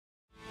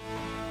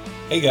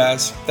Hey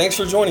guys, thanks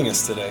for joining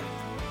us today.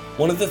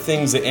 One of the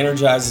things that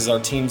energizes our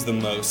teams the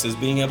most is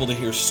being able to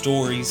hear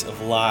stories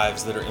of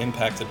lives that are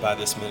impacted by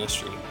this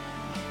ministry.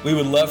 We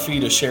would love for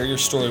you to share your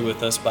story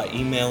with us by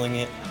emailing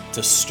it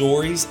to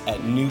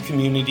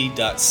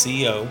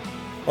stories@newcommunity.co,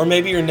 or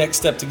maybe your next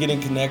step to getting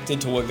connected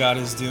to what God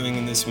is doing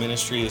in this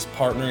ministry is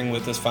partnering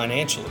with us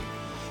financially.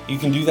 You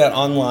can do that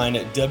online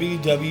at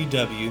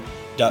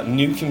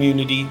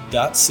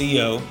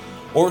www.newcommunity.co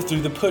or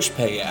through the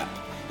PushPay app,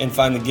 and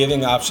find the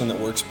giving option that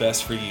works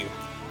best for you.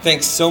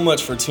 Thanks so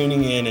much for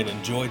tuning in and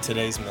enjoy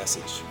today's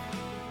message.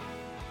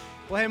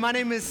 Well, hey, my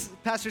name is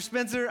Pastor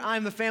Spencer.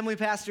 I'm the family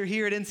pastor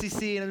here at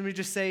NCC, and let me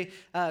just say,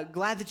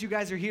 glad that you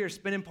guys are here,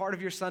 spending part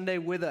of your Sunday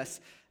with us.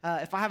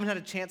 If I haven't had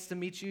a chance to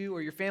meet you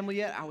or your family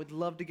yet, I would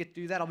love to get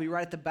through that. I'll be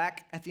right at the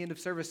back at the end of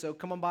service, so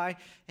come on by,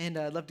 and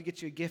I'd love to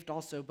get you a gift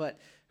also. But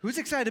who's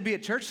excited to be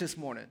at church this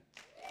morning?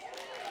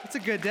 It's a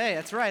good day.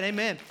 That's right.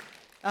 Amen.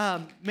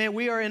 Man,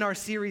 we are in our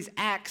series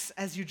Acts,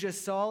 as you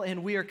just saw,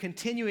 and we are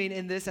continuing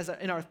in this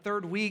in our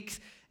third week,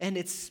 and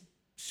it's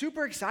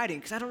super exciting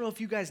because I don't know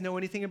if you guys know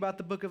anything about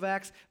the book of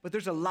Acts, but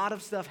there's a lot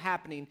of stuff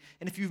happening,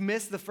 and if you've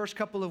missed the first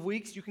couple of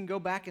weeks, you can go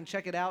back and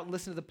check it out and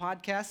listen to the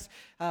podcast.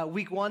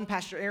 Week 1,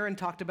 Pastor Aaron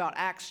talked about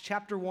Acts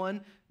chapter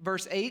 1,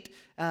 verse 8,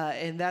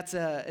 and that's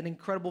an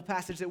incredible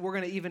passage that we're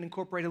going to even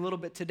incorporate a little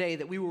bit today,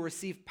 that we will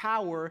receive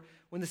power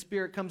when the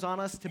Spirit comes on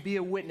us to be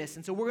a witness.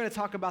 And so we're going to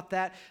talk about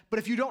that. But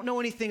if you don't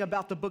know anything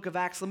about the book of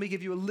Acts, let me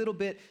give you a little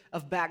bit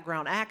of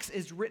background. Acts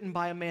is written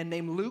by a man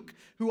named Luke,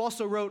 who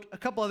also wrote a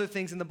couple other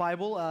things in the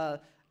Bible.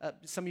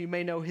 Some of you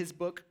may know his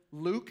book,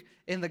 Luke,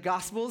 in the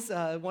Gospels,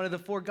 one of the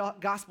 4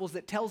 Gospels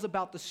that tells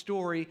about the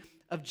story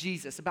of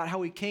Jesus, about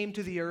how he came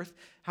to the earth,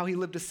 how he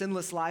lived a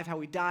sinless life, how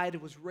he died,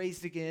 was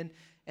raised again,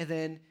 and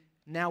then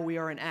now we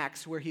are in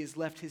Acts where he has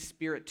left his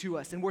Spirit to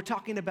us. And we're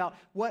talking about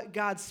what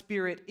God's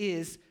Spirit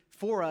is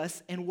for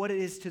us and what it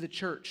is to the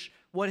church,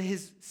 what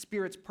his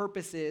Spirit's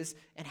purpose is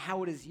and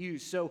how it is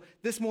used. So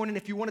this morning,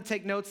 if you want to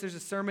take notes, there's a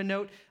sermon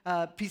note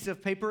piece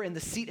of paper in the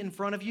seat in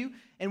front of you,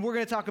 and we're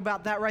going to talk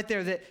about that right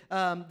there,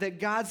 that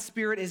God's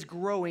Spirit is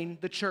growing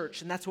the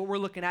church, and that's what we're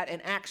looking at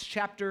in Acts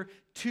chapter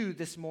 2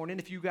 this morning.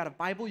 If you've got a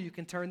Bible, you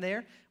can turn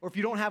there, or if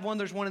you don't have one,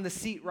 there's one in the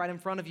seat right in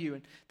front of you,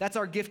 and that's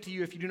our gift to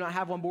you if you do not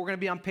have one, but we're going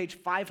to be on page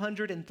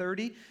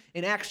 530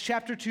 in Acts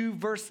chapter 2,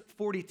 verse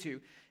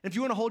 42. And if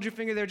you want to hold your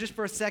finger there just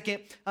for a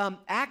second,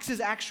 Acts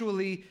is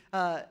actually,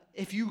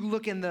 if you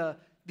look in the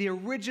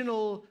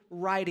original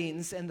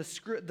writings and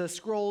the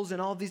scrolls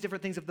and all these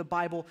different things of the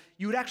Bible,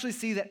 you would actually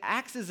see that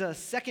Acts is a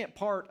second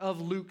part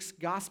of Luke's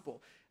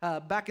gospel.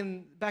 Back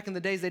in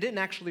the days, they didn't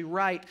actually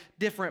write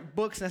different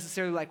books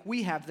necessarily like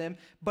we have them,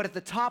 but at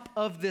the top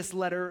of this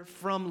letter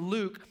from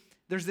Luke,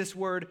 there's this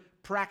word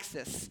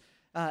praxis,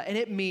 and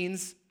it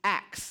means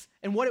acts.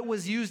 And what it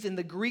was used in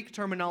the Greek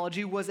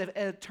terminology was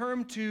a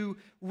term to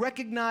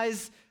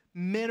recognize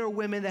men or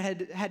women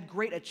that had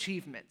great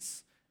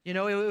achievements. You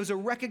know, it was a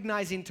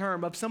recognizing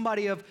term of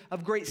somebody of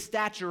great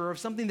stature or of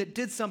something that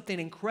did something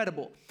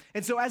incredible.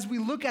 And so as we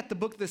look at the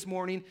book this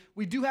morning,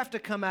 we do have to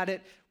come at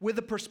it with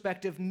a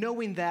perspective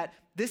knowing that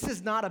this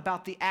is not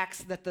about the acts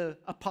that the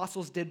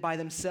apostles did by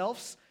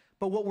themselves,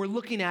 but what we're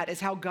looking at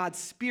is how God's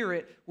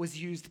Spirit was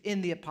used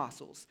in the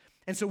apostles.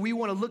 And so we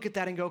want to look at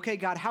that and go, okay,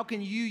 God, how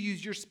can you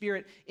use your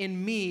Spirit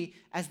in me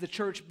as the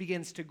church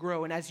begins to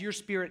grow and as your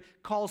Spirit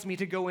calls me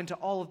to go into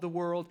all of the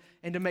world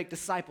and to make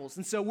disciples?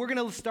 And so we're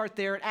going to start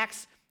there at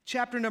Acts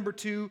chapter number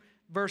 2,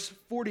 verse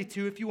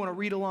 42, if you want to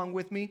read along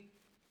with me.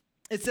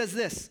 It says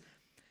this,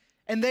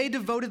 "And they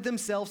devoted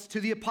themselves to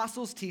the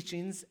apostles'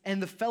 teachings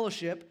and the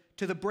fellowship,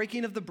 to the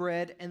breaking of the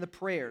bread and the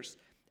prayers.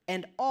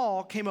 And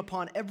awe came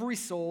upon every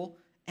soul,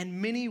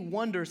 and many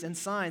wonders and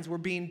signs were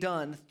being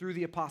done through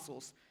the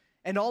apostles.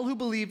 And all who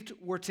believed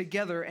were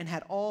together and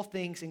had all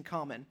things in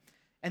common.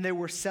 And they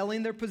were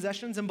selling their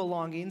possessions and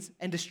belongings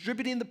and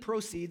distributing the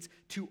proceeds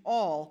to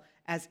all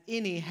as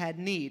any had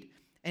need.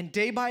 And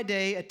day by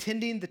day,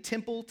 attending the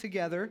temple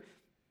together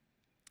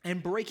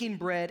and breaking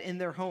bread in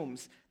their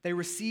homes, they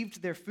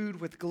received their food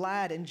with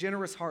glad and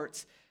generous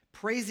hearts,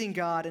 praising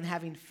God and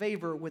having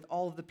favor with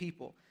all of the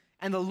people.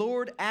 And the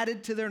Lord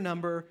added to their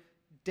number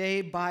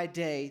day by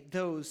day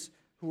those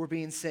who were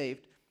being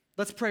saved."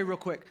 Let's pray real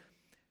quick.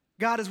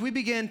 God, as we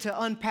begin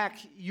to unpack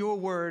your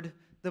word,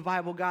 the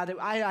Bible, God,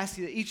 I ask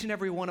you that each and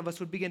every one of us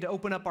would begin to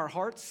open up our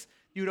hearts.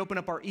 You would open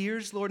up our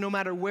ears, Lord, no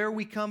matter where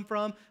we come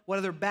from, what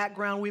other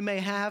background we may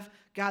have,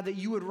 God, that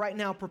you would right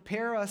now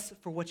prepare us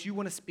for what you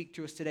want to speak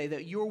to us today,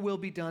 that your will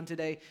be done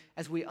today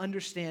as we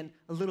understand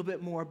a little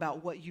bit more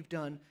about what you've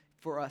done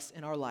for us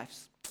in our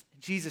lives. In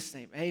Jesus'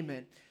 name,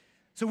 amen.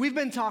 So we've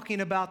been talking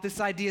about this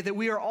idea that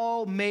we are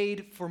all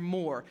made for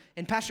more.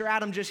 And Pastor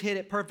Adam just hit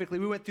it perfectly.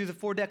 We went through the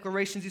 4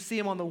 declarations. You see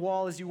them on the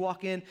wall as you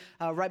walk in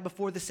right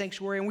before the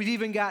sanctuary. And we've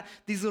even got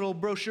these little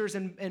brochures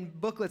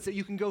and booklets that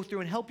you can go through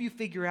and help you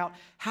figure out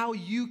how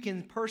you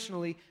can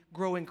personally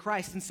grow in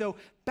Christ. And so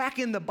back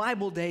in the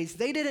Bible days,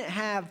 they didn't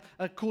have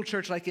a cool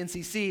church like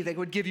NCC that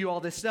would give you all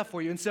this stuff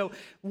for you. And so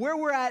where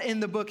we're at in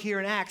the book here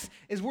in Acts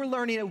is we're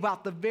learning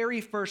about the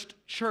very first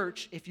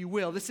church, if you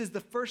will. This is the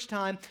first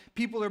time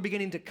people are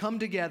beginning to come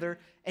together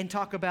and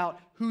talk about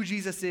who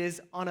Jesus is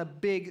on a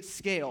big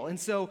scale. And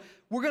so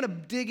we're going to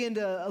dig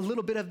into a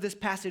little bit of this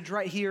passage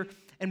right here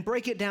and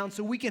break it down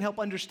so we can help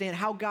understand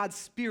how God's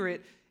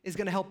Spirit is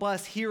going to help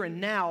us here and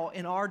now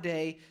in our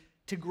day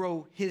to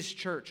grow his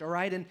church, all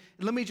right? And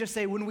let me just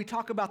say, when we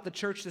talk about the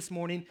church this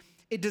morning,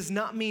 it does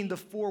not mean the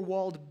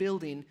four-walled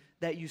building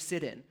that you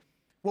sit in.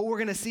 What we're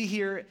going to see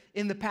here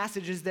in the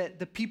passage is that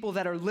the people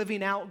that are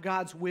living out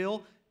God's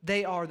will,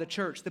 they are the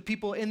church. The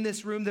people in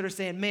this room that are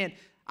saying, man,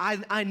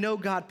 I know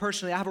God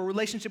personally. I have a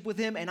relationship with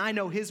him, and I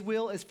know his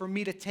will is for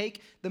me to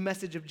take the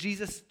message of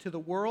Jesus to the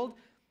world.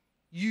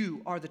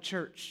 You are the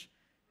church.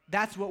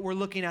 That's what we're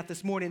looking at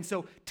this morning.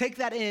 So take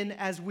that in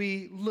as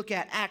we look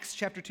at Acts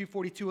chapter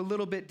 2:42 a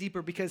little bit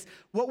deeper, because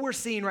what we're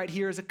seeing right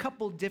here is a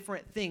couple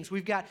different things.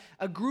 We've got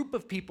a group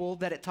of people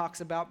that it talks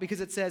about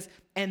because it says,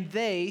 and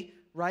they,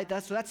 right?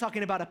 That's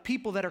talking about a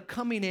people that are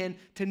coming in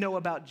to know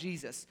about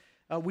Jesus.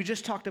 We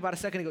just talked about a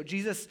second ago.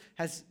 Jesus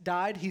has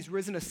died, he's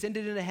risen,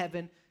 ascended into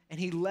heaven, and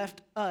he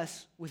left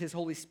us with his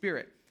Holy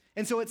Spirit.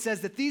 And so it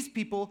says that these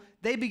people,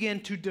 they begin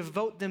to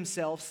devote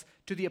themselves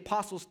to the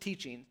apostles'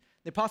 teaching.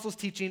 The apostles'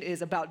 teaching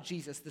is about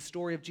Jesus, the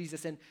story of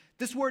Jesus. And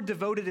this word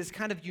devoted is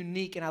kind of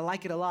unique, and I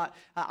like it a lot.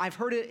 I've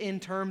heard it in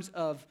terms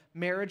of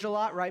marriage a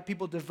lot, right?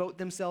 People devote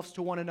themselves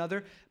to one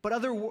another. But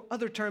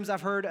other terms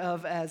I've heard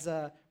of as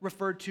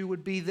referred to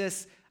would be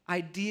this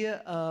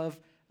idea of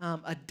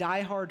a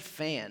diehard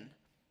fan.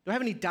 Do I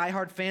have any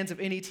diehard fans of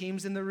any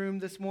teams in the room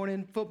this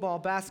morning? Football,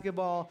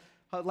 basketball,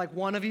 like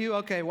one of you?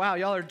 Okay, wow,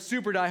 y'all are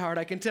super diehard,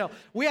 I can tell.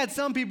 We had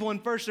some people in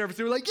first service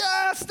who were like,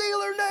 yeah,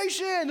 Steeler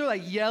Nation! They're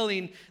like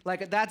yelling,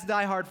 like that's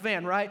diehard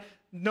fan, right?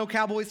 No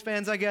Cowboys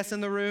fans, I guess,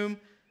 in the room.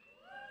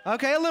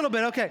 Okay, a little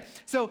bit, okay.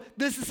 So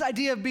this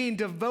idea of being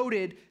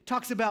devoted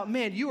talks about,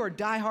 man, you are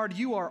diehard,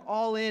 you are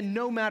all in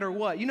no matter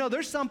what. You know,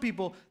 there's some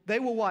people, they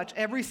will watch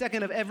every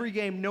second of every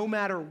game no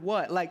matter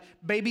what. Like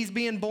babies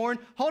being born,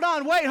 hold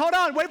on, wait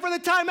for the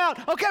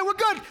timeout. Okay, we're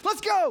good,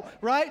 let's go,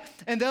 right?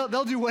 And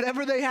they'll do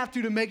whatever they have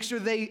to make sure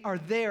they are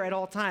there at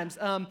all times.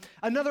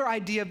 Another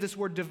idea of this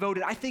word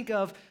devoted, I think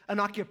of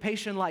an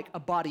occupation like a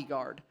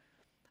bodyguard.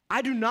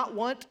 I do not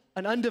want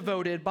an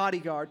undevoted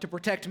bodyguard to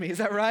protect me. Is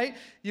that right?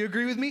 You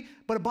agree with me?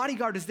 But a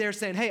bodyguard is there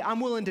saying, hey, I'm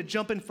willing to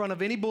jump in front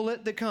of any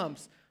bullet that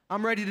comes.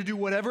 I'm ready to do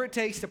whatever it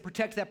takes to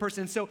protect that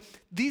person. So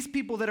these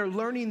people that are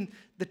learning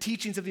the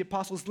teachings of the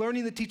apostles,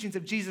 learning the teachings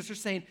of Jesus, are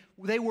saying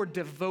they were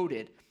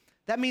devoted.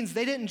 That means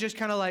they didn't just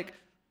kind of like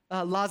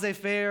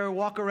laissez-faire,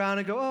 walk around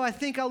and go, oh, I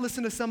think I'll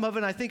listen to some of it,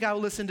 and I think I'll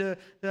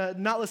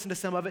not listen to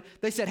some of it.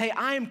 They said, hey,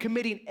 I am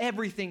committing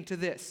everything to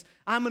this.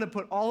 I'm going to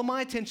put all of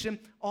my attention,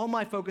 all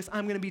my focus,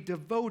 I'm going to be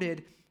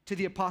devoted to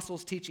the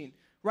apostles' teaching.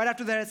 Right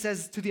after that, it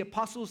says to the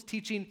apostles'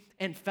 teaching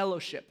and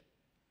fellowship.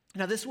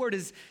 Now, this word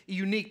is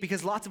unique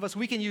because lots of us,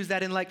 we can use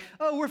that in like,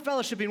 oh, we're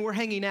fellowshipping, we're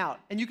hanging out.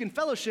 And you can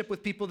fellowship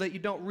with people that you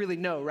don't really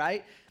know,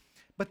 right?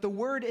 But the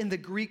word in the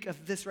Greek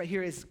of this right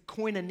here is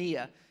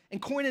koinonia.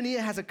 And koinonia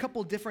has a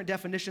couple different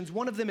definitions.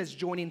 One of them is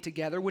joining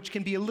together, which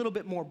can be a little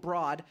bit more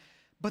broad.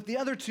 But the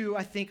other two,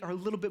 I think, are a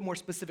little bit more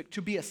specific,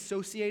 to be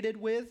associated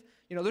with.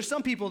 You know, there's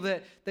some people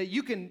that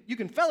you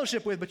can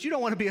fellowship with, but you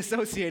don't want to be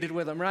associated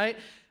with them, right?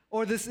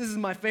 Or this is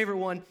my favorite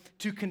one,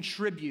 to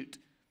contribute.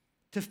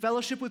 To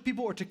fellowship with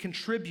people or to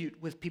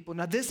contribute with people.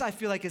 Now this, I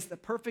feel like, is the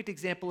perfect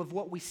example of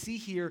what we see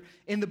here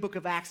in the book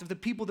of Acts, of the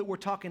people that we're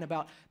talking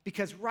about.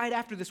 Because right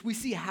after this, we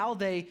see how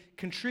they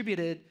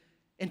contributed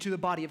into the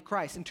body of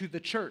Christ, into the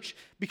church.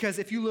 Because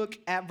if you look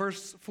at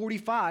verse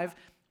 45,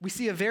 we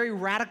see a very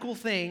radical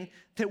thing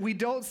that we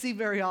don't see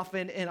very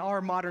often in our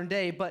modern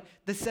day, but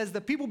this says the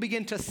people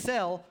begin to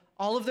sell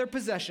all of their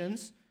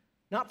possessions,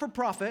 not for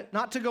profit,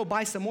 not to go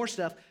buy some more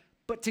stuff,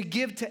 but to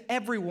give to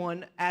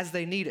everyone as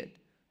they need it,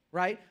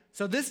 right?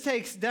 So this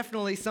takes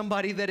definitely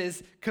somebody that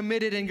is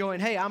committed and going,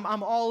 hey, I'm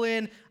all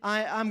in.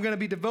 I'm going to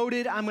be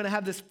devoted. I'm going to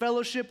have this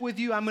fellowship with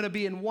you. I'm going to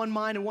be in one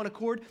mind and one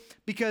accord,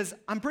 because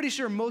I'm pretty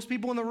sure most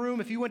people in the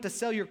room, if you went to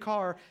sell your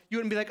car, you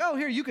wouldn't be like, oh,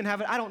 here, you can have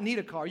it. I don't need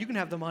a car. You can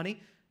have the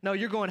money. No,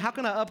 you're going, how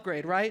can I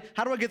upgrade, right?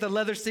 How do I get the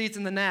leather seats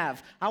and the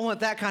nav? I want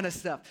that kind of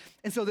stuff.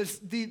 And so there's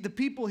the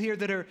people here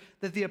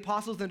that the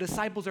apostles and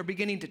disciples are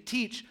beginning to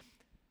teach,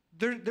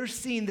 they're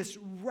seeing this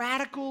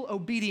radical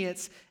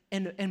obedience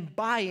and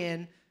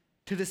buy-in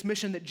to this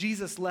mission that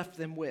Jesus left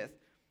them with.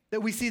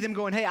 That we see them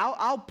going, hey,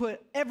 I'll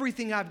put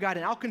everything I've got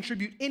in. I'll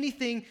contribute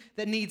anything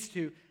that needs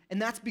to.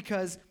 And that's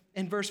because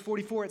in verse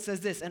 44 it says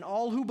this, and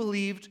all who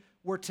believed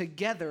were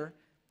together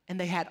and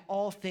they had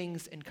all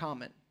things in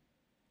common.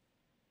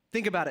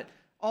 Think about it.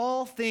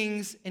 All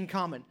things in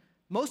common.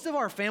 Most of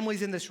our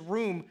families in this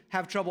room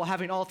have trouble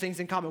having all things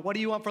in common. What do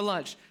you want for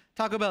lunch?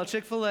 Taco Bell,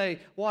 Chick-fil-A,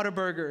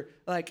 Whataburger,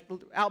 like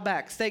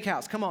Outback,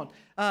 Steakhouse, come on.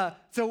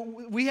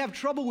 So we have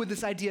trouble with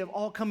this idea of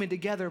all coming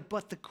together,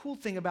 but the cool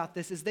thing about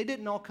this is they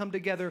didn't all come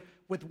together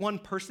with one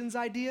person's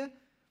idea.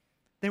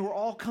 They were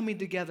all coming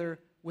together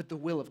with the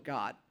will of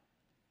God.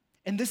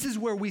 And this is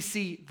where we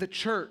see the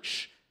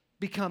church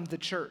become the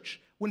church.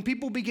 When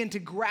people begin to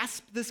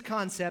grasp this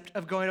concept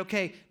of going,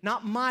 okay,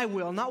 not my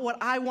will, not what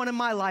I want in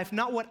my life,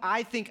 not what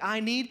I think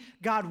I need.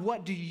 God,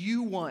 what do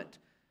you want?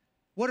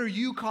 What are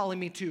you calling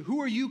me to?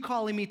 Who are you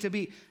calling me to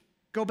be?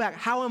 Go back.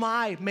 How am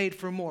I made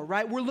for more,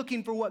 right? We're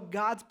looking for what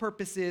God's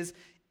purpose is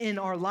in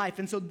our life.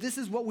 And so this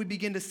is what we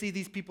begin to see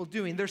these people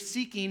doing. They're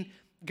seeking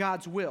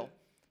God's will.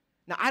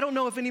 Now, I don't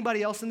know if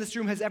anybody else in this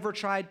room has ever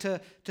tried to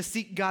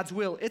seek God's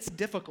will. It's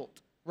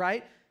difficult,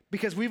 right?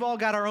 Because we've all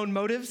got our own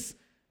motives.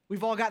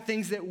 We've all got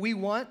things that we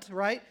want,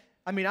 right?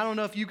 I mean, I don't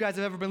know if you guys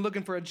have ever been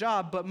looking for a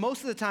job, but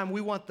most of the time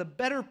we want the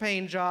better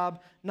paying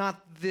job,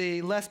 not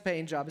the less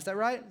paying job. Is that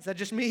right? Is that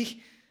just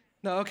me?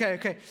 No,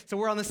 okay. So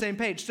we're on the same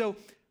page. So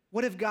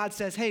what if God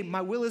says, hey,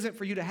 my will isn't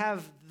for you to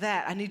have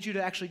that. I need you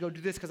to actually go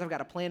do this because I've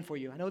got a plan for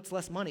you. I know it's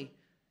less money.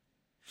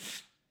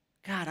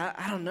 God,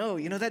 I don't know.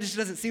 That just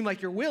doesn't seem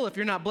like your will if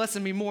you're not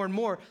blessing me more and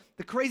more.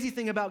 The crazy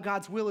thing about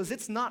God's will is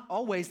it's not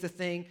always the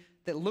thing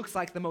that looks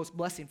like the most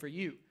blessing for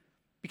you.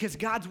 Because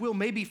God's will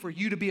may be for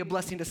you to be a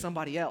blessing to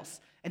somebody else.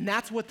 And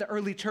that's what the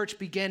early church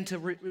began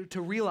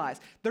to realize.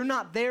 They're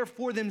not there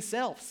for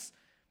themselves.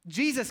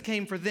 Jesus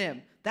came for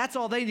them. That's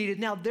all they needed.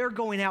 Now they're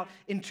going out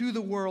into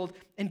the world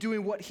and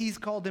doing what he's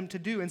called them to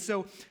do. And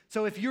so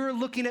if you're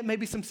looking at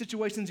maybe some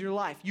situations in your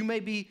life, you may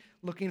be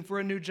looking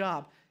for a new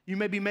job. You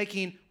may be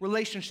making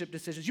relationship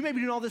decisions. You may be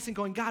doing all this and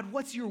going, God,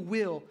 what's your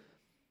will?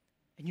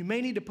 And you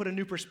may need to put a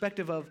new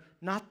perspective of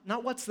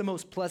not what's the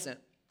most pleasant,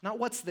 not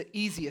what's the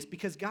easiest,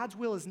 because God's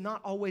will is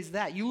not always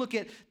that. You look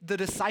at the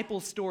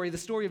disciples' story, the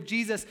story of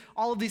Jesus,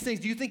 all of these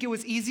things. Do you think it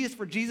was easiest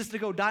for Jesus to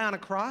go die on a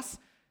cross?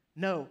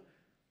 No,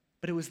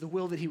 but it was the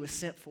will that he was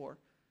sent for.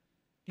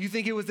 Do you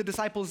think it was the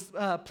disciples'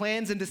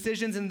 plans and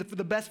decisions and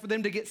the best for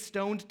them to get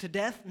stoned to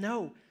death?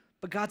 No,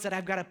 but God said,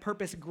 I've got a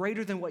purpose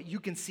greater than what you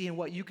can see and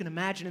what you can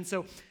imagine. And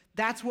so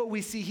that's what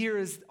we see here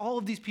is all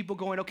of these people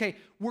going, okay,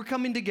 we're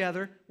coming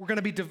together. We're going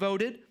to be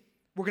devoted.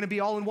 We're going to be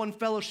all in one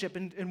fellowship,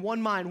 in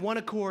one mind, one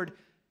accord,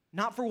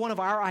 not for one of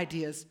our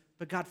ideas,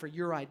 but God, for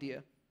your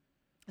idea.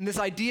 And this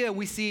idea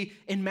we see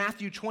in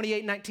Matthew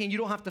 28:19. You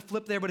don't have to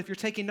flip there, but if you're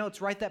taking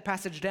notes, write that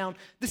passage down.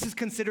 This is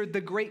considered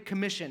the Great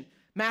Commission.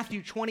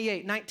 Matthew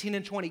 28:19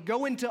 and 20.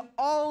 Go into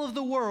all of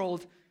the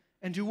world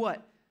and do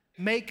what?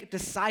 Make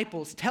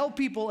disciples. Tell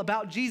people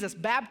about Jesus.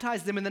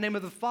 Baptize them in the name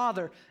of the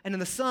Father and in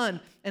the Son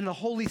and the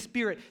Holy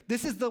Spirit.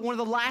 This is one of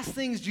the last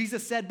things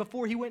Jesus said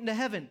before he went into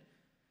heaven.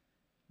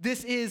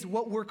 This is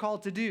what we're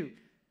called to do.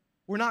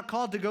 We're not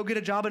called to go get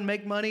a job and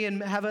make money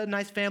and have a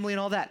nice family and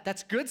all that.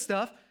 That's good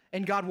stuff,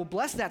 and God will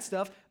bless that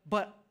stuff,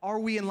 but are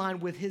we in line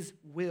with his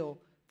will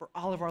for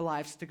all of our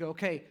lives to go,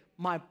 okay,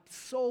 my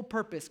sole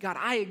purpose, God,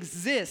 I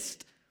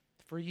exist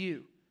for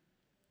you.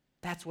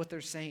 That's what they're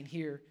saying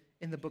here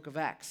in the book of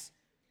Acts.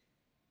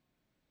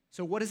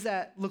 So what does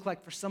that look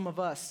like for some of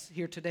us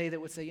here today that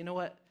would say, you know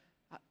what,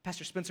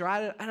 Pastor Spencer,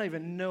 I don't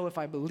even know if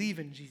I believe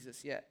in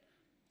Jesus yet.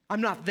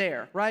 I'm not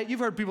there, right? You've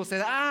heard people say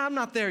that, I'm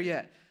not there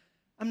yet.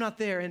 I'm not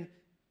there.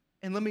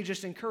 And let me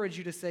just encourage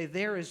you to say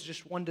there is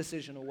just one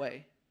decision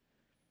away.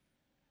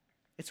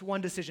 It's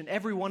one decision.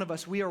 Every one of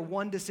us, we are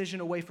one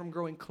decision away from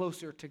growing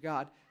closer to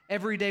God.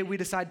 Every day we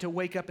decide to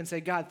wake up and say,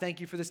 God, thank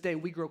you for this day.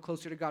 We grow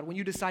closer to God. When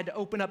you decide to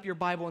open up your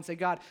Bible and say,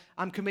 God,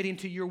 I'm committing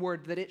to your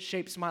word that it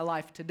shapes my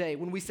life today.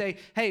 When we say,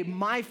 hey,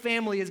 my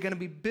family is going to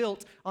be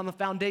built on the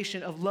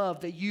foundation of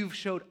love that you've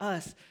showed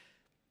us,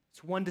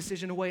 it's one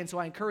decision away. And so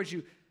I encourage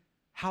you,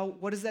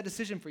 what is that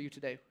decision for you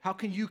today? How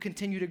can you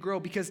continue to grow?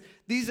 Because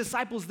these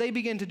disciples, they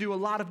begin to do a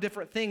lot of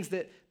different things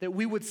that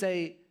we would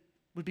say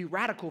would be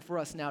radical for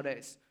us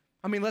nowadays.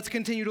 I mean, let's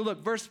continue to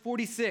look. Verse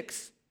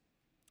 46,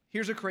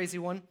 here's a crazy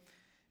one.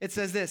 It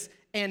says this,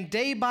 and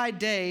day by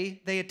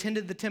day they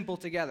attended the temple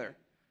together.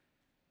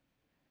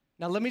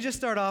 Now, let me just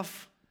start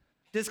off.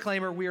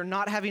 Disclaimer, we are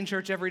not having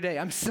church every day.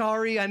 I'm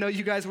sorry. I know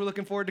you guys were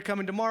looking forward to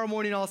coming tomorrow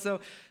morning also.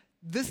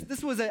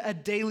 This was a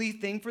daily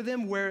thing for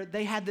them where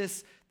they had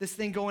this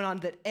thing going on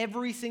that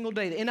every single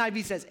day, the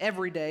NIV says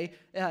every day,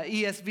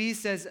 ESV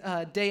says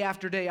day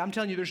after day. I'm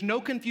telling you, there's no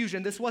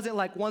confusion. This wasn't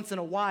like once in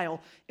a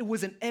while. It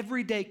was an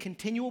everyday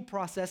continual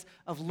process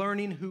of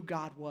learning who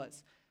God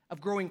was,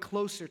 of growing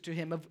closer to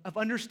him, of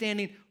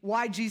understanding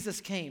why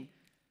Jesus came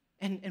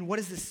and what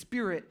is the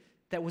spirit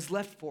that was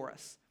left for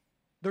us.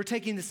 They're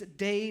taking this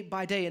day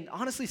by day. And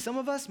honestly, some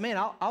of us, man,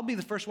 I'll be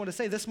the first one to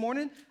say this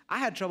morning, I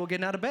had trouble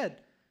getting out of bed.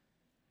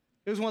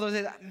 It was one of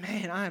those days,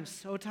 man, I am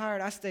so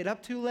tired. I stayed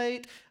up too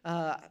late.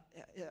 Am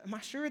I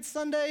sure it's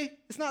Sunday?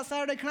 It's not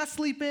Saturday. Can I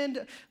sleep in?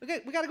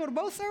 We got to go to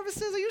both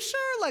services? Are you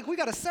sure? Like, we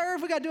got to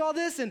serve. We got to do all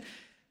this. And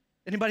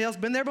anybody else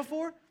been there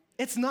before?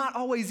 It's not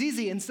always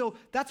easy. And so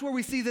that's where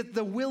we see that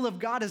the will of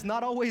God is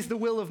not always the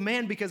will of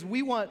man, because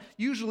we want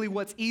usually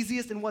what's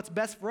easiest and what's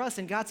best for us.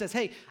 And God says,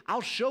 hey,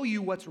 I'll show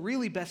you what's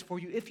really best for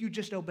you if you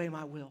just obey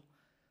my will.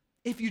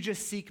 If you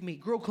just seek me,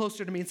 grow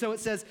closer to me. And so it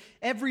says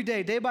every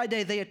day, day by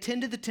day, they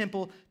attended the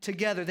temple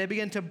together. They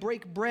began to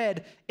break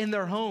bread in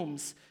their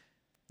homes.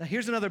 Now,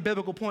 here's another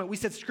biblical point. We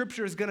said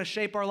Scripture is going to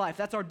shape our life.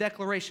 That's our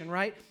declaration,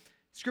 right?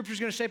 Scripture is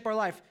going to shape our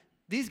life.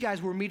 These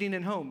guys were meeting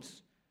in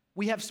homes.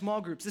 We have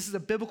small groups. This is a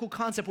biblical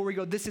concept where we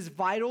go, this is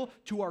vital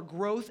to our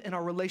growth and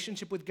our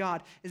relationship with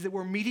God, is that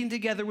we're meeting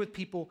together with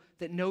people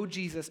that know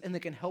Jesus and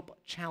that can help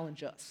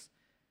challenge us.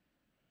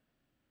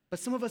 But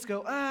some of us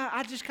go,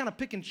 I just kind of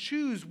pick and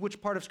choose which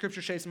part of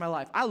Scripture shapes my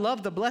life. I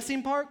love the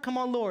blessing part. Come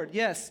on, Lord.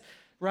 Yes,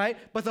 right?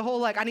 But the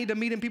whole, I need to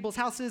meet in people's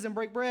houses and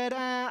break bread,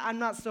 I'm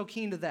not so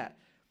keen to that.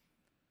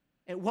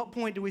 At what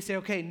point do we say,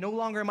 okay, no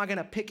longer am I going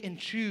to pick and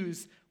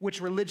choose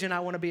which religion I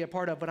want to be a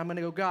part of, but I'm going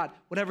to go, God,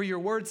 whatever your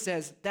word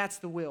says, that's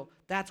the will.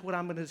 That's what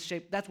I'm going to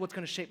shape. That's what's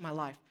going to shape my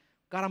life.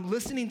 God, I'm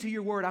listening to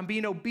your word. I'm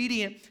being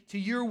obedient to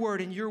your word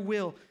and your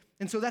will.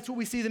 And so that's what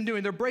we see them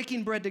doing. They're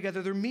breaking bread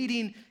together. They're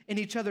meeting in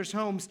each other's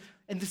homes.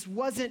 And this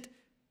wasn't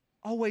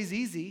always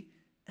easy.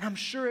 And I'm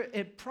sure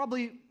it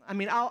probably,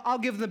 I'll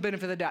give them the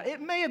benefit of the doubt.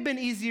 It may have been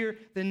easier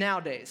than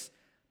nowadays.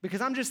 Because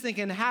I'm just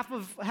thinking half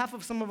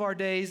of some of our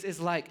days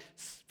is like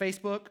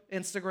Facebook,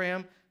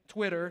 Instagram,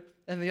 Twitter,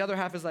 and the other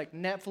half is like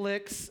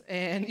Netflix.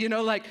 And,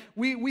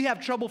 we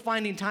have trouble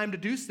finding time to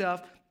do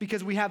stuff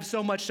because we have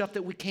so much stuff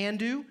that we can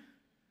do.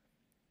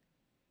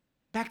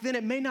 Back then,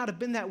 it may not have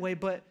been that way,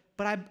 but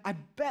I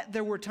bet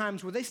there were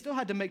times where they still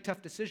had to make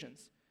tough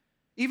decisions.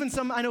 Even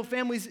some, I know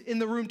families in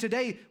the room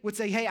today would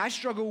say, hey, I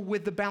struggle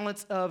with the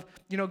balance of,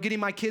 getting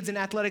my kids in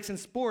athletics and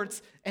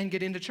sports and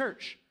getting to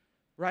church,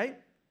 right?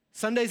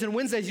 Sundays and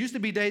Wednesdays used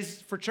to be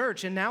days for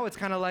church, and now it's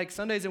kind of like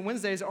Sundays and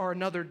Wednesdays are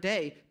another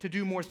day to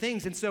do more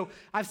things. And so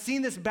I've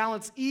seen this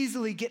balance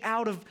easily get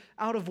out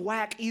of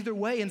whack either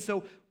way. And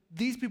so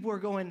these people are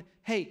going,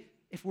 hey,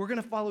 if we're going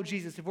to follow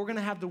Jesus, if we're going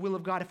to have the will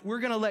of God, if we're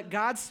going to let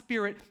God's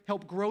Spirit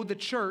help grow the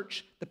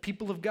church, the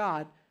people of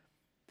God,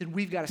 then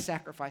we've got to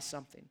sacrifice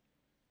something.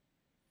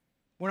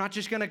 We're not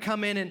just going to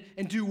come in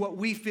and do what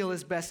we feel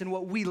is best and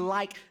what we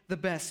like the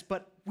best,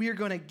 but we're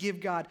going to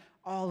give God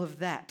all of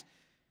that.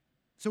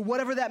 So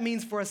whatever that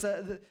means for us,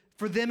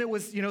 for them it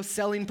was,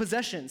 selling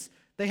possessions.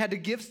 They had to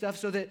give stuff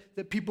so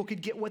that people could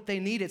get what they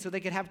needed, so they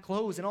could have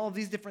clothes and all of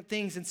these different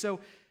things. And so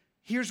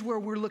here's where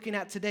we're looking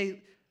at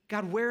today.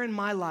 God, where in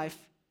my life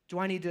do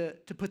I need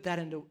to put that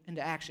into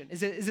action?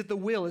 Is it the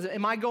will?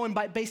 Am I going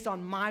based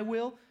on my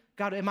will?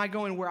 God, am I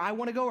going where I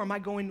want to go, or am I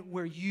going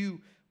where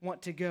you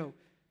want to go?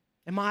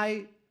 Am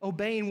I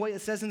obeying what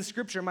it says in the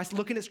Scripture? Am I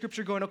looking at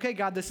Scripture going, okay,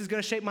 God, this is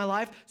going to shape my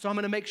life, so I'm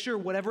going to make sure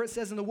whatever it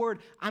says in the Word,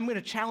 I'm going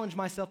to challenge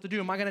myself to do.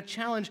 Am I going to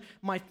challenge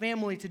my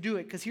family to do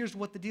it? Because here's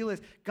what the deal is.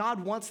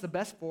 God wants the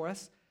best for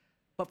us,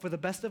 but for the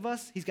best of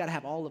us, He's got to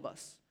have all of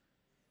us.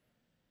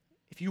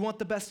 If you want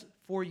the best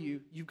for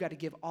you, you've got to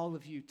give all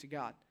of you to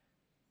God.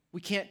 We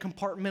can't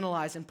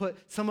compartmentalize and put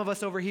some of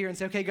us over here and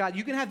say, okay, God,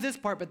 you can have this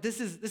part, but this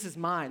is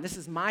mine. This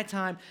is my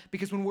time,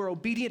 because when we're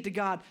obedient to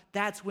God,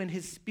 that's when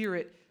His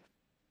Spirit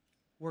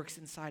works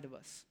inside of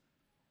us.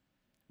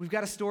 We've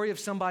got a story of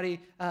somebody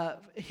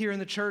here in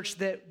the church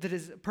that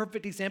is a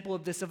perfect example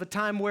of this, of a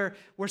time where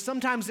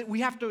sometimes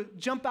we have to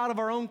jump out of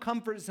our own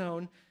comfort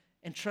zone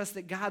and trust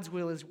that God's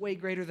will is way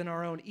greater than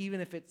our own, even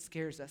if it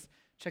scares us.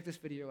 Check this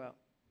video out.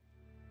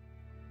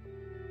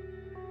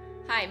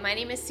 Hi, my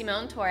name is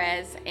Simone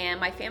Torres, and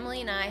my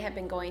family and I have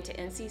been going to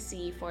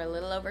NCC for a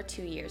little over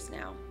 2 years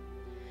now.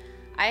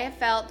 I have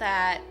felt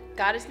that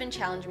God has been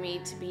challenging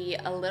me to be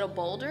a little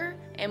bolder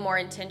and more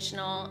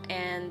intentional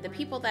in the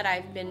people that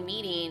I've been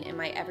meeting in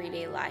my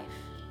everyday life.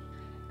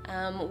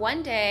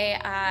 One day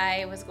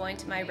I was going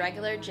to my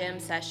regular gym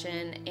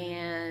session,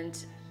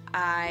 and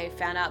I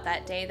found out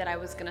that day that I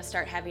was going to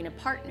start having a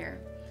partner.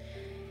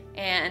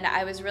 And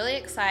I was really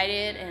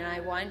excited, and I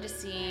wanted to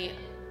see,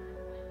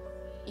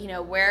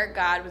 where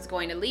God was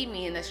going to lead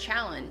me in this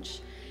challenge.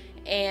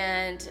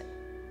 And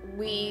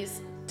we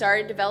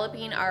started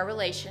developing our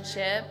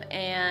relationship,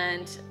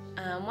 and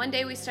one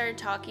day we started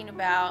talking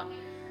about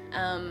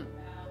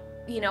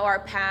our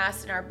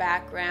past and our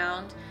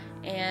background,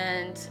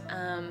 and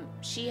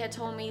she had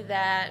told me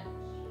that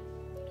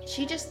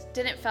she just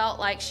didn't felt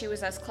like she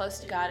was as close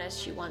to God as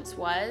she once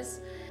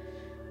was.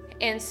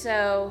 And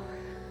so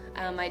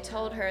I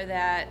told her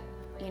that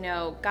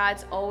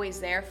God's always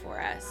there for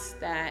us,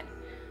 that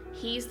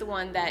He's the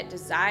one that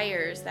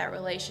desires that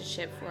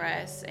relationship for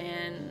us,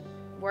 and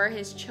we're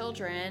His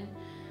children,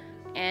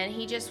 and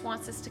He just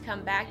wants us to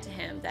come back to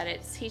Him, that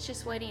He's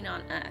just waiting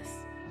on us.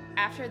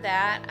 After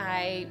that,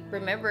 I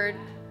remembered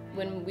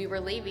when we were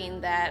leaving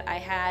that I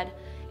had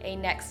a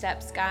Next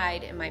Steps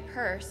guide in my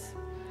purse,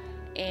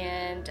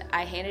 and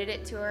I handed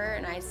it to her,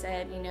 and I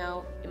said,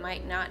 you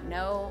might not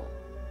know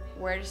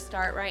where to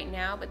start right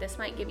now, but this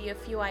might give you a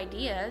few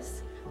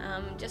ideas.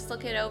 Just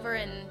look it over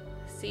and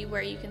see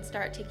where you can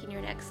start taking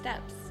your next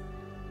steps.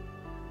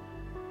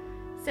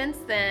 Since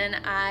then,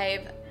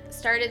 I've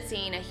started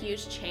seeing a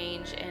huge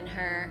change in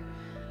her.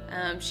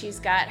 She's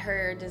got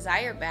her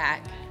desire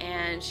back,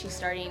 and she's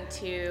starting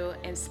to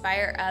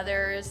inspire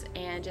others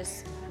and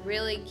just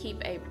really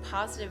keep a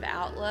positive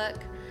outlook.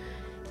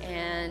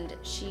 And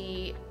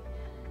she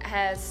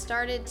has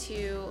started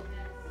to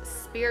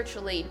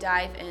spiritually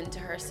dive into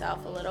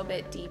herself a little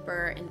bit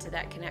deeper, into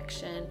that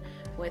connection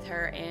with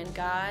her and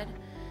God.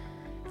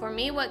 For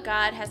me, what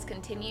God has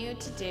continued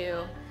to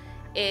do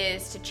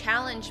is to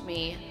challenge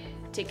me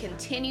to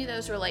continue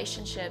those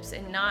relationships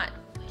and not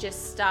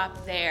just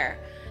stop there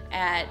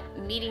at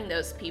meeting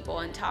those people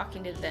and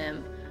talking to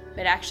them,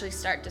 but actually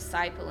start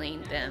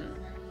discipling them.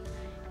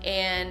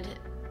 And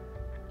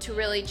to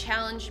really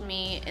challenge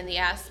me in the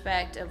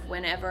aspect of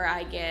whenever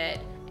I get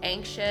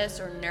anxious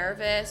or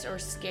nervous or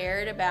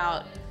scared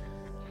about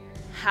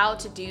how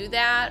to do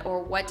that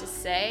or what to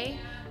say,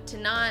 to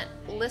not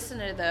listen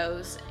to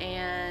those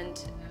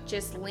and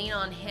just lean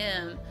on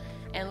Him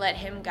and let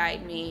Him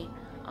guide me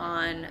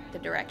on the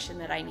direction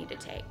that I need to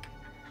take.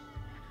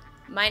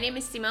 My name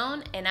is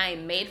Simone, and I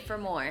am made for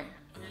more.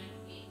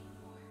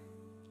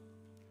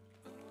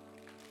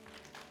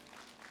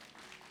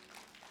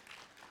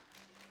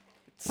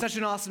 Such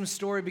an awesome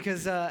story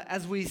because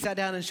as we sat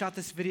down and shot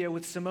this video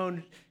with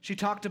Simone, she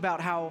talked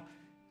about how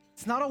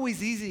it's not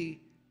always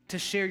easy to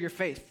share your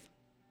faith,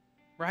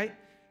 right?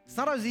 It's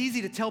not always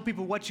easy to tell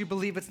people what you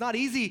believe. It's not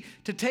easy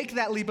to take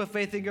that leap of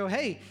faith and go,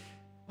 hey,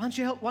 why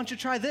don't you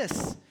try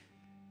this?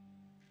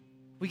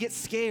 We get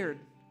scared.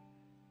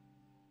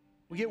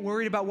 We get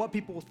worried about what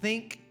people will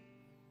think.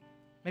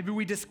 Maybe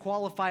we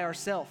disqualify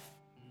ourselves.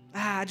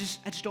 I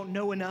just don't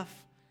know enough.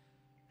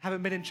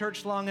 Haven't been in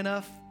church long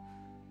enough.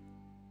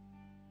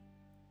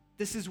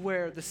 This is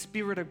where the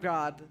Spirit of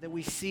God that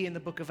we see in the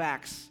book of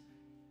Acts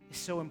is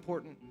so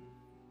important.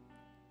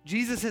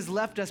 Jesus has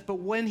left us, but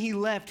when He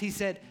left, He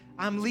said,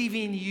 I'm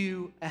leaving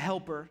you a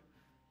helper.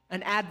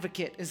 An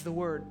advocate is the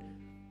word.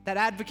 That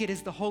advocate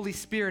is the Holy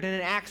Spirit. And in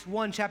Acts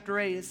 1, chapter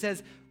 8, it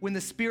says, when the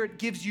Spirit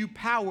gives you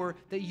power,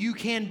 that you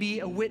can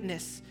be a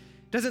witness.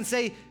 It doesn't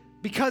say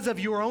because of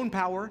your own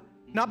power,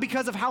 not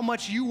because of how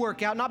much you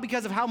work out, not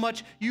because of how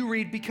much you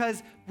read,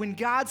 because when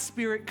God's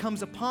Spirit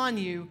comes upon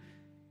you,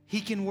 He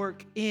can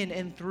work in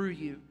and through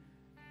you.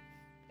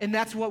 And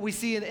that's what we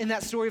see in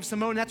that story of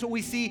Simone. That's what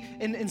we see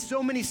in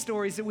so many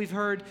stories that we've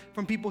heard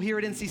from people here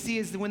at NCC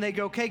is when they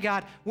go, okay,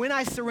 God, when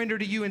I surrender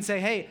to you and say,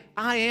 hey,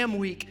 I am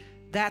weak,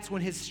 that's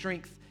when His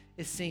strength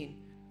is seen.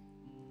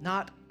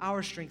 Not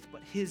our strength,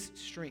 but His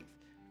strength.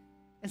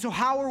 And so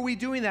how are we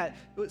doing that?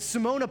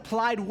 Simone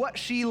applied what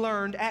she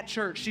learned at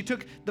church. She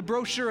took the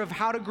brochure of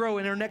how to grow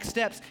in her next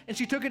steps, and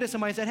she took it to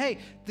somebody and said, hey,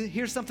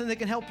 here's something that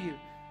can help you.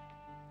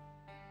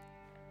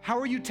 How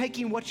are you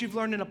taking what you've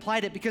learned and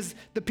applied it? Because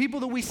the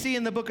people that we see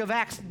in the book of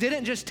Acts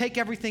didn't just take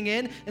everything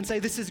in and say,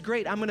 this is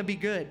great, I'm going to be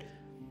good.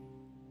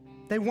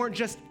 They weren't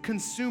just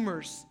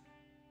consumers,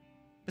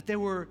 but they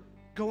were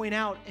going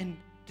out and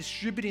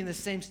distributing the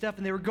same stuff,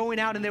 and they were going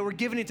out and they were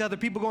giving it to other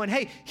people going,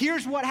 hey,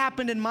 here's what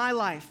happened in my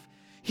life.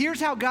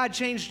 Here's how God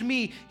changed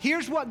me.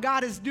 Here's what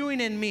God is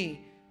doing in me.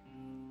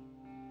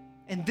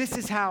 And this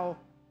is how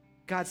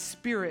God's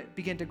Spirit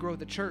began to grow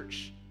the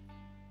church.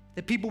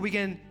 That people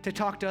began to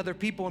talk to other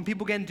people and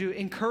people began to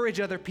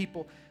encourage other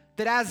people.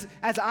 That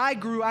as I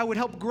grew, I would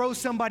help grow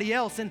somebody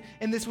else. And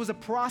this was a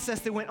process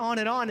that went on,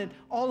 and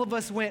all of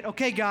us went,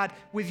 okay, God,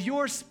 with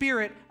your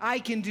Spirit, I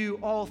can do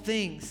all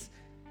things.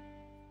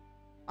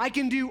 I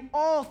can do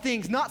all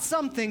things, not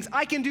some things.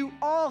 I can do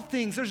all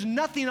things. There's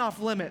nothing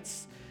off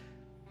limits.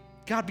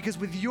 God, because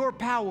with your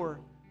power,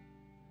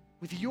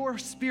 with your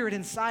Spirit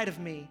inside of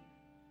me,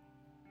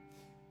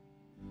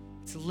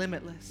 it's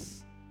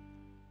limitless.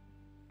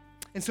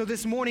 And so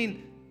this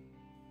morning,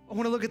 I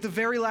want to look at the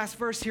very last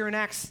verse here in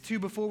Acts 2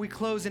 before we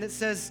close, and it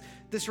says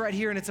this right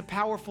here, and it's a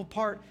powerful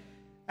part.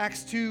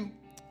 Acts 2,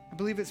 I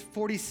believe it's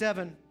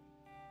 47.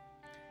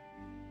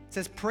 It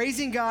says,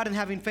 praising God and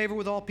having favor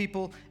with all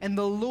people, and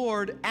the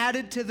Lord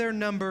added to their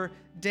number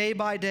day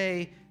by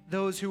day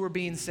those who were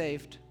being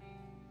saved.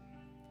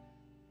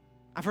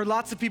 I've heard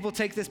lots of people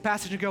take this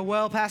passage and go,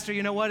 well, Pastor,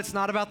 you know what? It's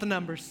not about the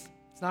numbers.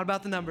 It's not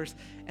about the numbers.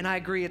 And I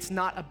agree, it's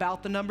not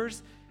about the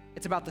numbers.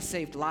 It's about the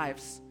saved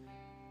lives.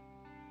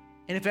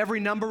 And if every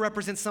number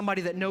represents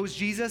somebody that knows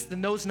Jesus,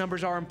 then those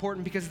numbers are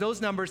important because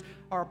those numbers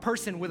are a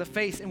person with a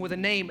face and with a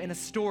name and a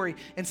story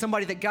and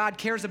somebody that God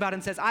cares about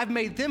and says, I've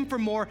made them for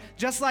more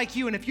just like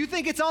you. And if you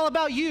think it's all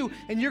about you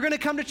and you're going to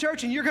come to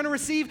church and you're going to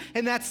receive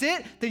and that's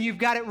it, then you've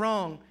got it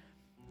wrong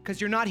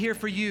because you're not here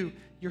for you.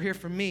 You're here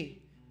for me.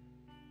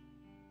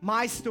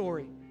 My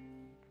story.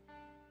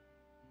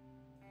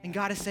 And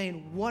God is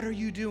saying, what are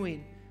you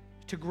doing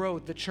to grow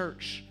the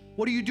church?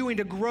 What are you doing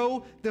to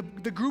grow the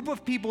group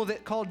of people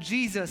that call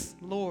Jesus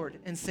Lord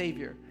and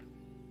Savior?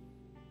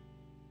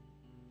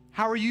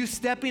 How are you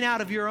stepping out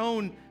of your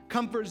own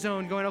comfort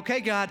zone going, okay,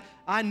 God,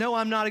 I know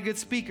I'm not a good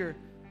speaker.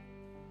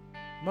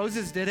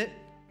 Moses did it,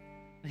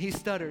 and he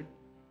stuttered.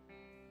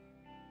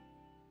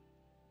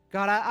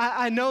 God,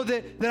 I know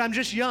that I'm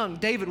just young.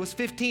 David was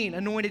 15,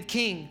 anointed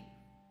king.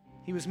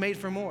 He was made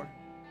for more.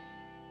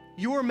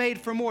 You're made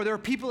for more. There are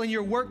people in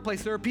your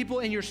workplace. There are people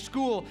in your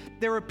school.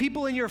 There are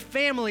people in your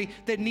family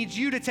that need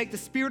you to take the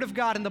Spirit of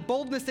God and the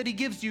boldness that He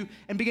gives you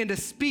and begin to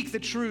speak the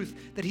truth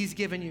that He's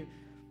given you.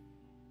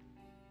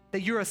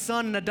 That you're a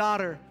son and a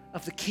daughter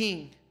of the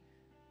King.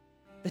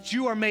 That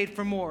you are made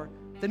for more.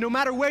 That no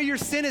matter where your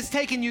sin has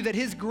taken you, that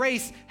His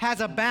grace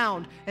has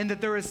abound and that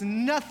there is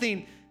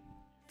nothing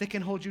that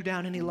can hold you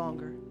down any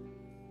longer.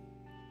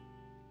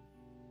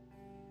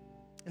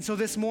 And so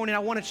this morning, I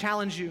want to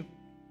challenge you.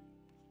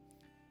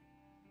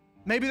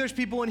 Maybe there's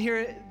people in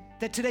here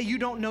that today you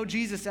don't know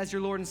Jesus as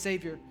your Lord and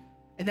Savior,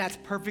 and that's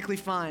perfectly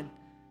fine.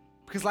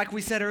 Because like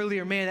we said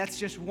earlier, man, that's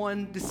just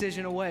one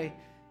decision away.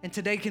 And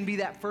today can be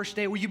that first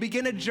day where you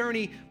begin a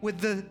journey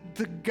with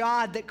the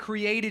God that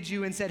created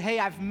you and said, hey,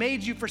 I've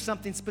made you for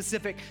something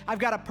specific. I've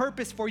got a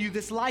purpose for you.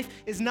 This life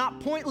is not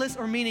pointless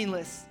or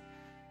meaningless.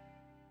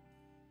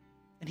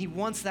 And he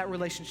wants that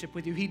relationship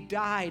with you. He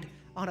died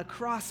on a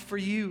cross for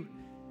you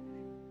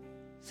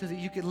so that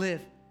you could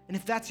live. And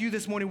if that's you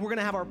this morning, we're going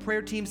to have our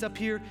prayer teams up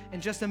here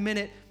in just a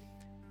minute.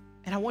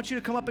 And I want you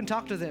to come up and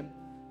talk to them.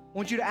 I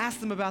want you to ask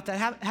them about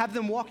that. Have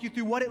them walk you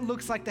through what it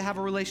looks like to have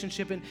a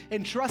relationship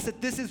and trust that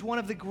this is one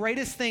of the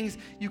greatest things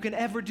you can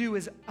ever do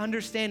is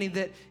understanding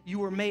that you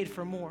were made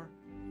for more.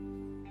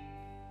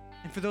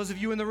 And for those of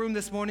you in the room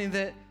this morning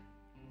that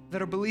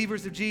are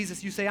believers of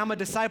Jesus, you say, I'm a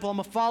disciple, I'm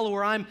a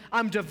follower,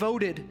 I'm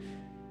devoted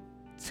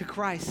to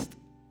Christ.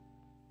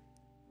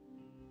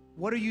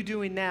 What are you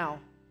doing now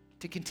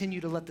to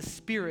continue to let the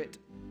Spirit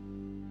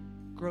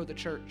grow the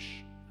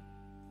church?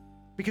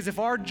 Because if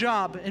our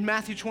job in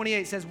Matthew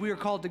 28 says we are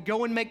called to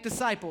go and make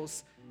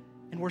disciples,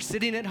 and we're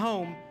sitting at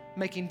home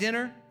making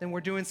dinner, then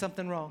we're doing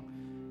something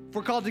wrong. If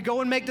we're called to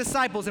go and make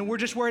disciples and we're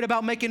just worried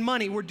about making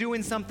money, we're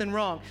doing something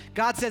wrong.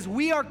 God says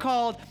we are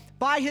called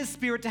by his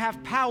Spirit to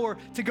have power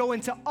to go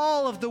into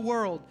all of the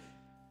world,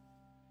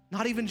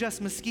 not even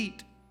just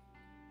Mesquite,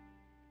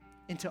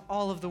 into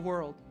all of the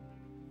world.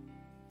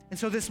 And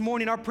so this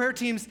morning, our prayer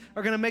teams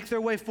are going to make their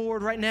way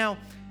forward right now.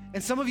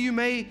 And some of you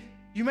may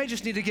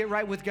just need to get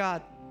right with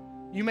God.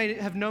 You may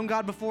have known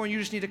God before and you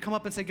just need to come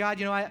up and say,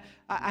 God,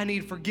 I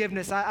need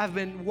forgiveness. I've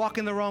been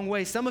walking the wrong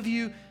way. Some of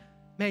you,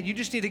 man, you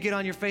just need to get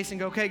on your face and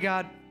go, okay,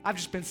 God, I've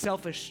just been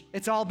selfish.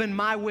 It's all been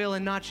my will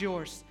and not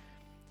yours.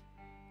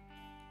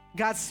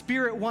 God's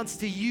Spirit wants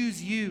to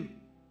use you.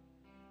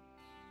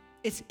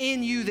 It's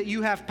in you that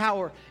you have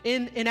power.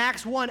 In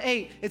Acts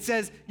 1:8, it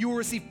says, you will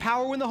receive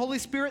power when the Holy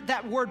Spirit,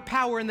 that word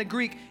power in the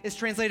Greek is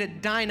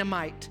translated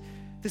dynamite.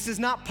 This is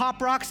not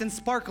pop rocks and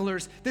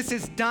sparklers. This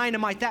is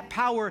dynamite. That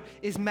power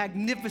is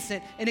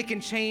magnificent and it can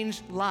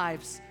change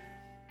lives.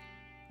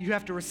 You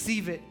have to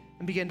receive it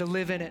and begin to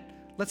live in it.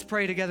 Let's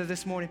pray together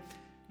this morning.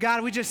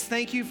 God, we just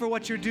thank you for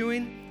what you're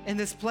doing in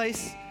this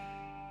place.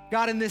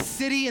 God, in this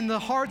city, in the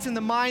hearts and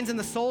the minds and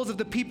the souls of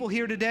the people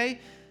here today.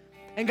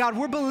 And God,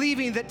 we're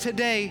believing that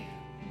today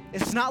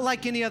it's not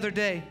like any other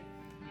day.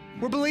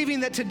 We're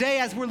believing that today,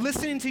 as we're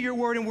listening to your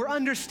word and we're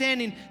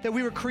understanding that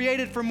we were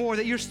created for more,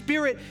 that your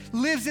Spirit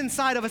lives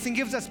inside of us and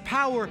gives us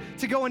power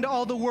to go into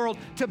all the world,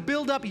 to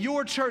build up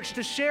your church,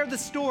 to share the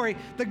story,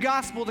 the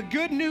gospel, the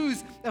good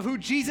news of who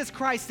Jesus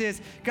Christ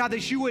is. God,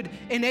 that you would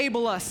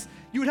enable us.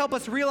 You would help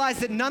us realize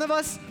that none of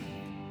us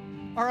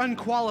are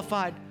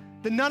unqualified,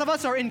 that none of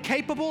us are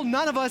incapable,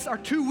 none of us are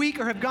too weak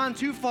or have gone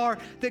too far,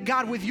 that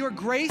God, with your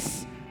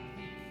grace,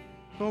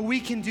 well, we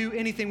can do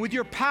anything. With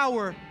your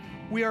power,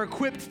 we are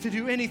equipped to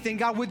do anything.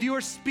 God, with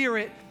your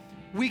Spirit,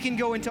 we can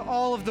go into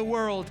all of the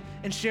world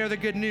and share the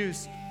good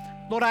news.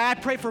 Lord, I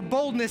pray for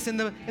boldness in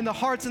the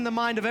hearts and the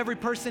mind of every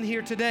person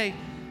here today.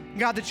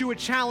 God, that you would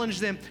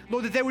challenge them.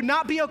 Lord, that they would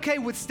not be okay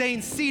with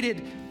staying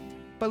seated,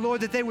 but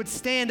Lord, that they would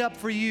stand up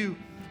for you.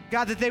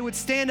 God, that they would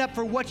stand up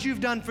for what you've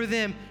done for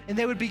them, and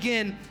they would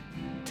begin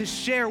to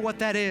share what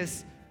that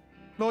is.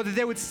 Lord, that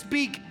they would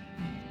speak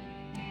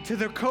to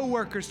their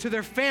coworkers, to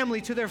their family,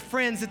 to their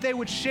friends, that they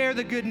would share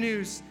the good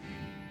news.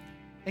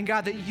 And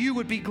God, that you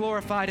would be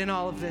glorified in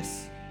all of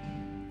this.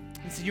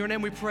 It's in your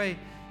name we pray.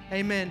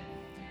 Amen.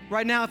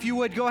 Right now, if you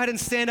would, go ahead and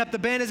stand up. The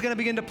band is going to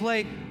begin to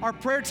play. Our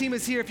prayer team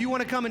is here. If you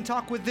want to come and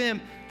talk with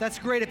them, that's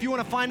great. If you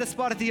want to find a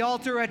spot at the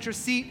altar or at your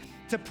seat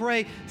to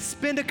pray,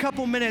 spend a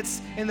couple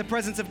minutes in the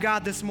presence of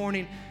God this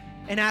morning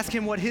and ask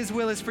him what his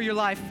will is for your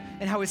life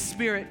and how his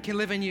Spirit can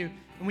live in you.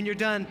 And when you're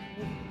done,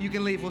 you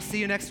can leave. We'll see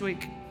you next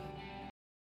week.